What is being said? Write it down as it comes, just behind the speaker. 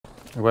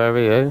Where are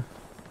you?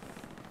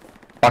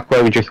 Back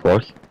where we just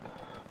was.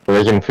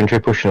 There's infantry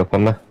pushing up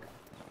on there.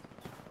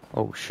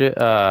 Oh shit,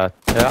 yeah.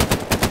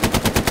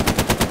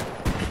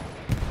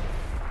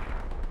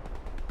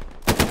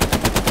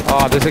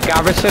 Oh, there's a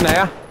garrison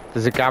here.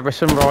 There's a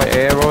garrison right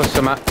here or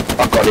something.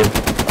 I got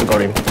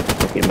him.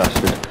 Fucking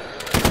bastard.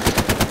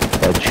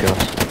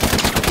 Headshot.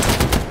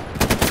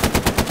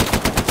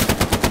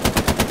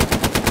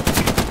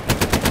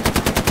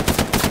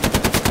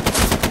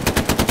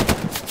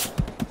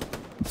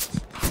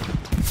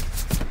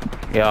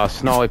 Yeah,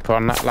 sniper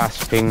on that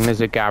last thing.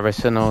 There's a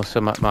garrison or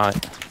something, mate.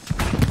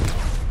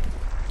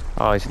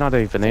 Oh, he's not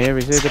even here,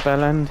 is he, the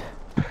bell end?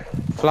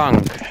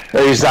 Flank.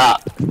 Who's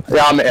that?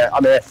 Yeah, I'm here.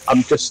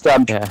 I'm just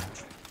Yeah.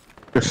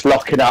 just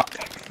locking up.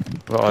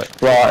 Right.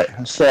 Right,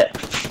 that's it.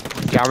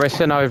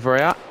 Garrison over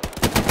here.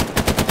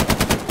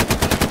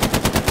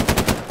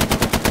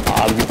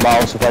 I'm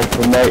miles away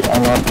from me.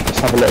 Hang on, let's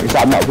have a look. Is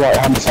that on that right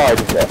hand side,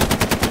 is it?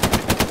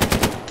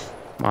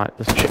 Mate,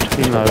 there's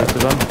fucking loads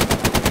of them.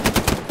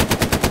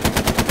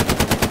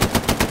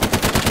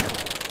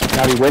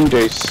 Gary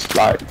Windows,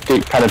 like,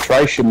 deep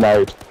penetration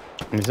mode.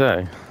 Is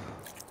he?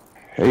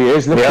 He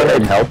is, look Yeah, at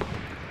they'd him. help.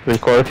 There's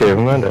quite a few of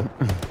them, aren't there?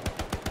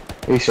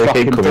 He's They keep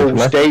fucking coming to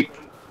balls me. deep.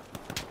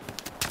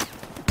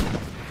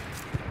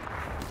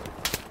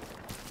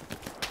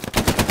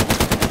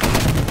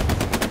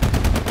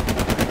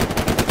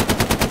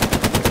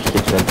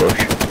 Sits in a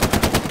bush.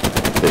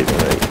 Leaving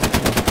right.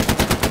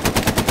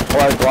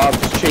 Well, I've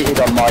just cheated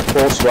on my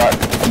coursework,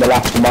 on the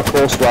last of my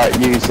coursework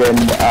using,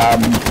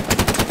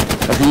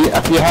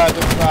 have you heard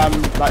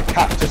of, like,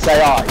 Cactus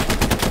AI?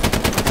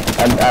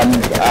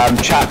 And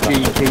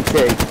ChatGPT?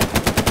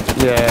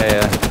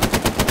 Yeah.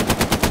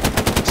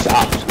 It's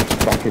absolutely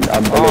fucking Oh,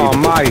 unbelievable.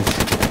 mate.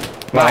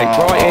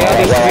 Right here,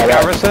 this is a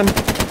garrison.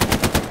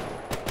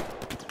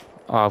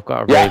 Oh, I've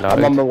got a Yeah, reload.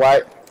 I'm on the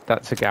way.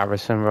 That's a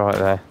garrison right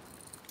there.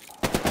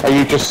 Are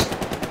you just...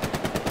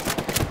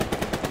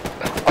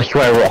 I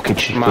swear a rocket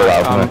just Mate, blew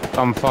out of me.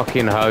 I'm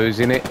fucking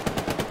hosing it.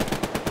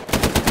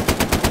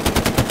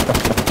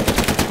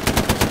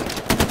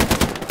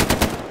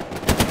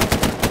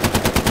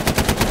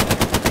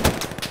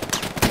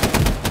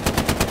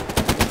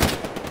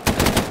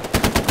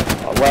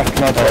 Where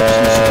can I get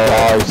some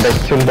supplies?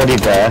 There's somebody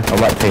there on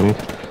that ping.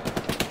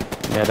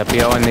 Yeah, they're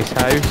behind this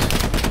house.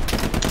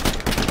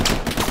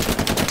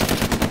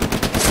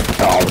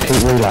 Oh,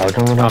 keep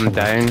reloading. I'm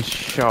down,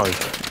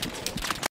 shite.